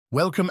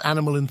Welcome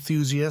animal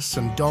enthusiasts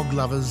and dog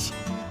lovers.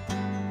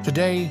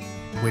 Today,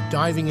 we're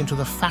diving into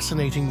the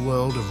fascinating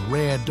world of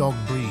rare dog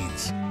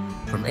breeds.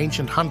 From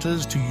ancient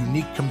hunters to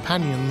unique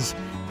companions,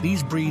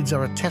 these breeds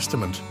are a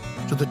testament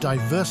to the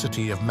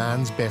diversity of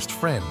man's best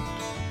friend.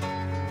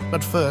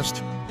 But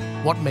first,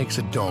 what makes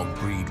a dog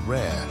breed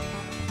rare?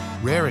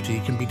 Rarity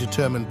can be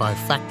determined by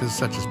factors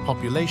such as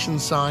population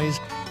size,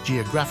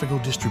 geographical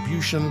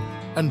distribution,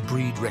 and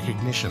breed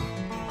recognition.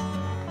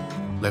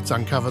 Let's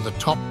uncover the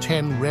top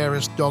 10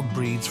 rarest dog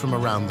breeds from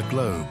around the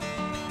globe.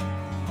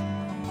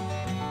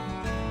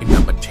 In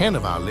number 10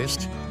 of our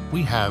list,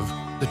 we have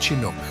the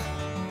Chinook.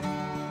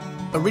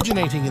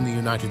 Originating in the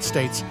United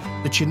States,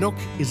 the Chinook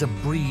is a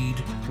breed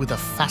with a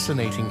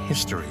fascinating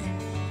history.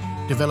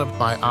 Developed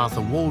by Arthur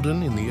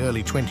Walden in the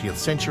early 20th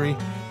century,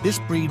 this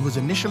breed was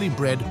initially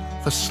bred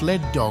for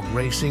sled dog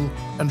racing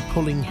and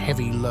pulling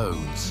heavy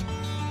loads.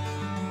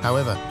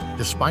 However,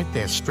 despite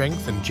their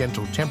strength and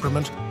gentle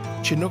temperament,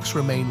 Chinooks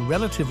remain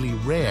relatively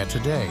rare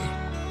today.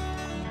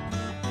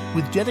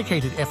 With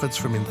dedicated efforts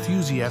from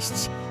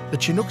enthusiasts, the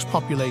Chinook's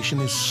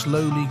population is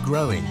slowly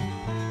growing,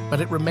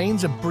 but it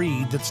remains a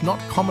breed that's not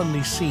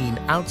commonly seen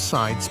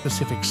outside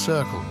specific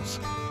circles.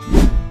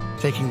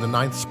 Taking the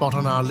 9th spot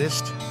on our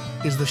list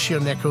is the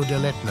Cirneco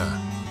dell'Etna.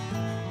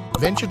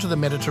 Venture to the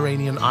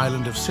Mediterranean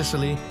island of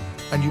Sicily,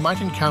 and you might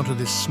encounter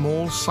this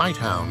small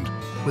sighthound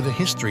with a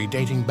history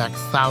dating back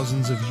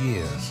thousands of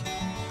years.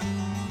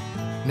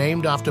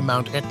 Named after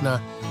Mount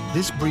Etna,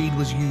 this breed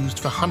was used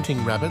for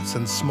hunting rabbits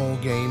and small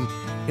game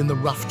in the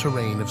rough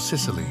terrain of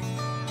Sicily.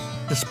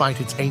 Despite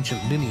its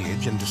ancient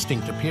lineage and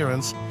distinct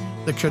appearance,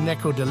 the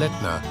Cirneco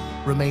dell'Etna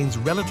remains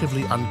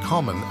relatively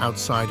uncommon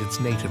outside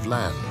its native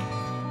land.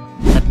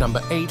 At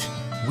number 8,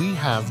 we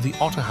have the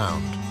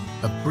Otterhound,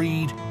 a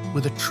breed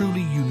with a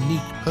truly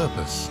unique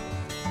purpose.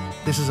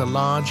 This is a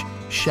large,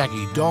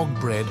 shaggy dog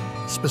bred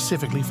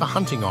specifically for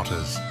hunting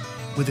otters.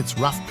 With its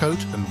rough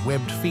coat and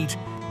webbed feet,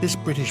 this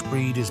British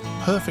breed is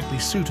perfectly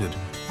suited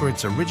for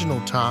its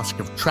original task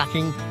of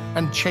tracking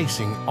and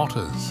chasing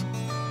otters.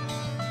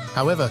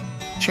 However,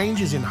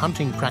 changes in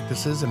hunting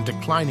practices and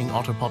declining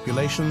otter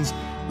populations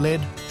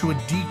led to a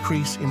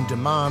decrease in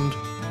demand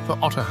for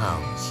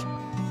Otterhounds.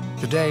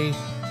 Today,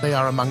 they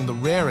are among the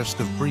rarest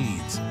of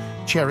breeds,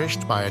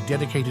 cherished by a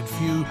dedicated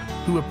few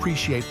who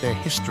appreciate their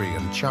history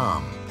and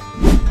charm.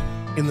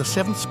 In the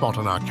 7th spot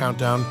on our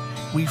countdown,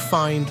 we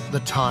find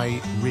the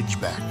Thai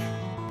Ridgeback.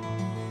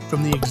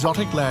 From the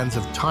exotic lands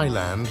of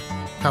Thailand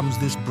comes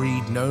this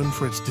breed known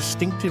for its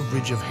distinctive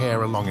ridge of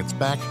hair along its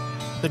back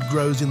that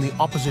grows in the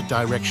opposite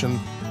direction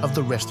of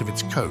the rest of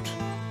its coat.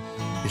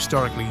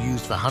 Historically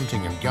used for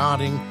hunting and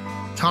guarding,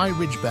 Thai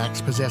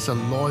Ridgebacks possess a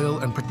loyal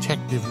and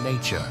protective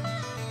nature.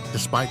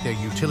 Despite their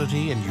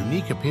utility and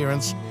unique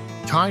appearance,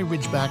 Thai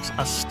Ridgebacks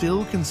are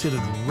still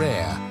considered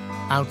rare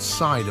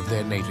outside of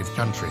their native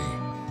country.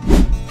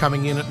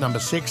 Coming in at number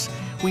 6,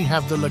 we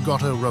have the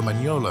Lagotto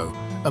Romagnolo,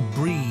 a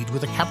breed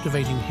with a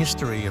captivating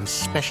history and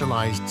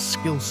specialized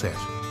skill set.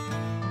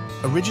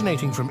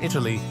 Originating from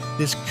Italy,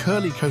 this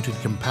curly-coated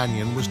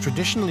companion was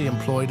traditionally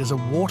employed as a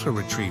water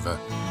retriever,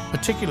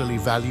 particularly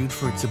valued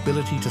for its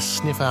ability to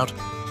sniff out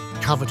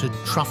coveted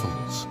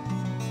truffles.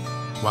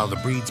 While the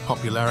breed's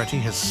popularity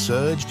has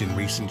surged in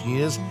recent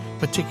years,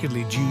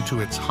 particularly due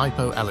to its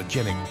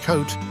hypoallergenic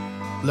coat,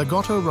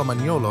 Lagotto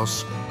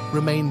Romagnolos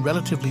remain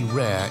relatively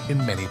rare in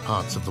many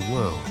parts of the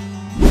world.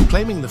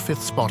 Claiming the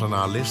 5th spot on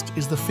our list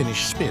is the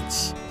Finnish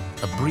Spitz,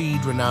 a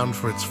breed renowned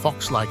for its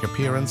fox-like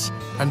appearance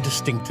and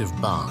distinctive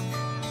bark.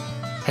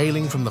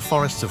 Hailing from the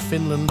forests of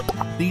Finland,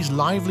 these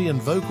lively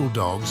and vocal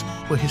dogs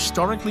were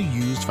historically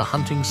used for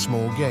hunting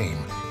small game,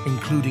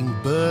 including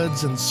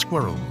birds and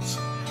squirrels.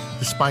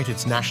 Despite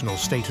its national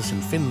status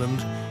in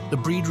Finland, the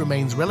breed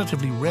remains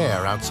relatively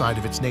rare outside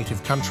of its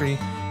native country,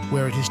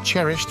 where it is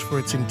cherished for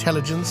its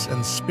intelligence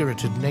and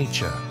spirited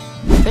nature.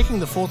 Taking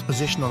the 4th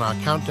position on our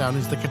countdown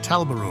is the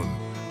Catalburun,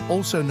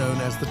 also known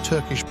as the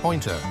Turkish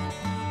Pointer.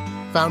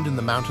 Found in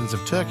the mountains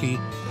of Turkey,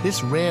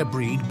 this rare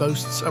breed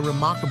boasts a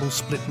remarkable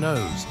split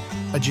nose,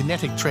 a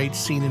genetic trait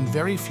seen in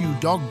very few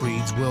dog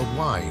breeds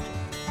worldwide.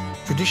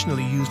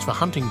 Traditionally used for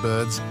hunting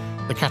birds,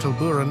 the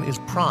Catalburun is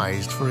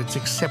prized for its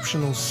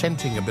exceptional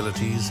scenting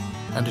abilities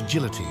and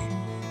agility.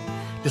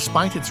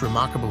 Despite its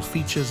remarkable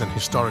features and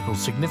historical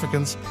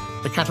significance,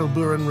 the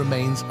Catalburun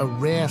remains a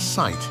rare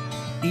sight,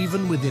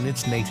 even within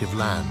its native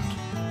land.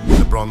 In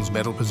the bronze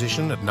medal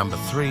position at number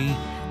 3,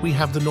 we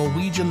have the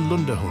Norwegian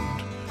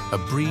Lundehund, a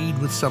breed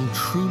with some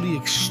truly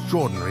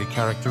extraordinary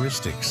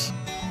characteristics.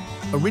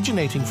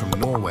 Originating from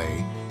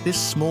Norway, this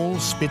small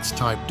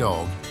Spitz-type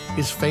dog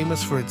is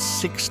famous for its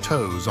 6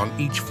 toes on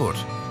each foot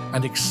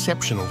and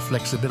exceptional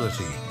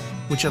flexibility,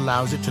 which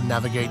allows it to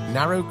navigate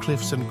narrow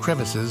cliffs and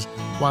crevices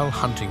while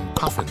hunting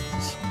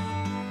puffins.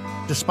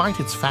 Despite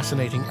its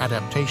fascinating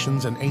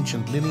adaptations and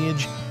ancient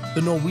lineage,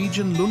 the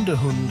Norwegian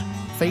Lundehund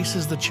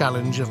faces the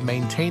challenge of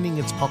maintaining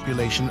its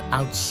population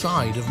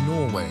outside of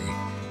Norway,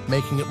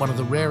 making it one of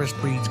the rarest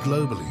breeds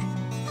globally.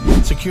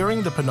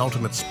 Securing the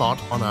penultimate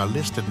spot on our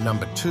list at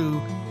number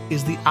 2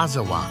 is the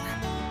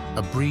Azawakh,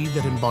 a breed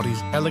that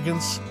embodies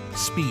elegance,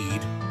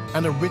 speed,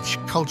 and a rich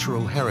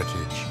cultural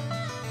heritage.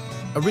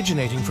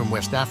 Originating from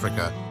West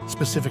Africa,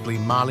 specifically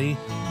Mali,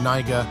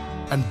 Niger,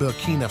 and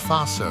Burkina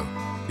Faso,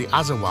 the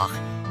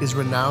Azawakh is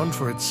renowned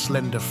for its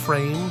slender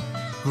frame,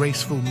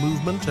 graceful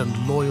movement,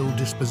 and loyal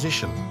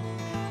disposition.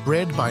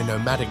 Bred by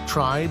nomadic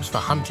tribes for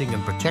hunting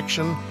and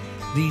protection,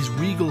 these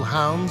regal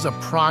hounds are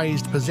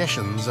prized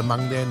possessions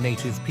among their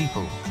native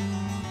people.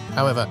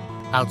 However,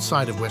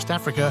 outside of West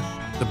Africa,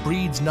 the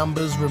breed's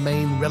numbers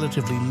remain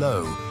relatively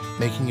low,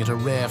 making it a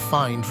rare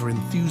find for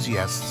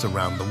enthusiasts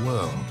around the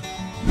world.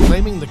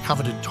 Claiming the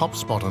coveted top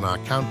spot on our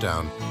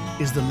countdown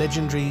is the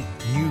legendary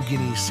New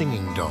Guinea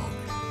singing dog.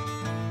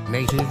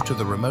 Native to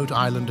the remote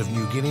island of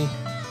New Guinea,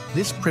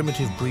 this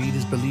primitive breed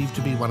is believed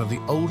to be one of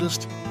the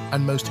oldest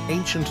and most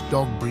ancient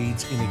dog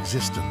breeds in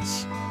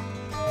existence.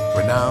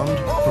 Renowned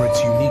for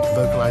its unique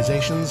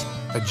vocalizations,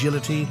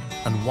 agility,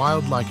 and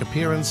wild-like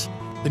appearance,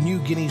 the New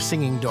Guinea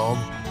singing dog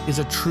is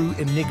a true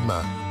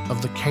enigma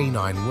of the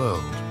canine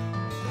world.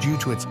 Due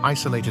to its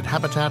isolated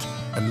habitat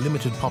and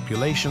limited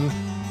population,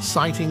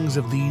 sightings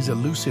of these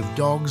elusive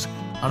dogs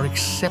are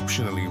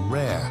exceptionally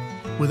rare,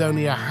 with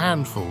only a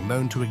handful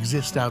known to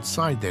exist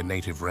outside their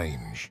native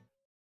range.